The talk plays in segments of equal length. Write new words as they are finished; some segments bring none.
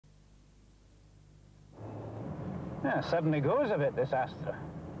Yeah, suddenly goes a bit, this Astra.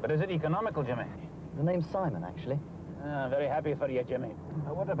 But is it economical, Jimmy? The name's Simon, actually. Very happy for you, Jimmy.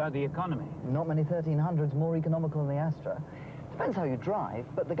 What about the economy? Not many 1300s more economical than the Astra. Depends how you drive,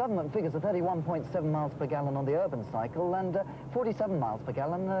 but the government figures a 31.7 miles per gallon on the urban cycle and 47 miles per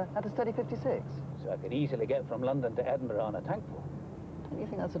gallon at a steady 56. So I could easily get from London to Edinburgh on a tank full. Don't you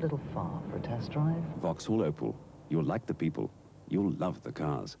think that's a little far for a test drive? Vauxhall Opel. You'll like the people. You'll love the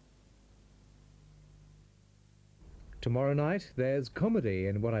cars. Tomorrow night, there's comedy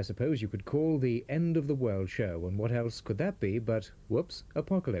in what I suppose you could call the end of the world show. And what else could that be but, whoops,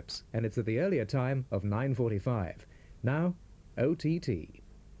 Apocalypse. And it's at the earlier time of 9:45. Now, OTT.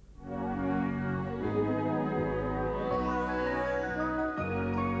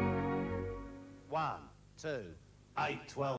 1, 2, 8, 12.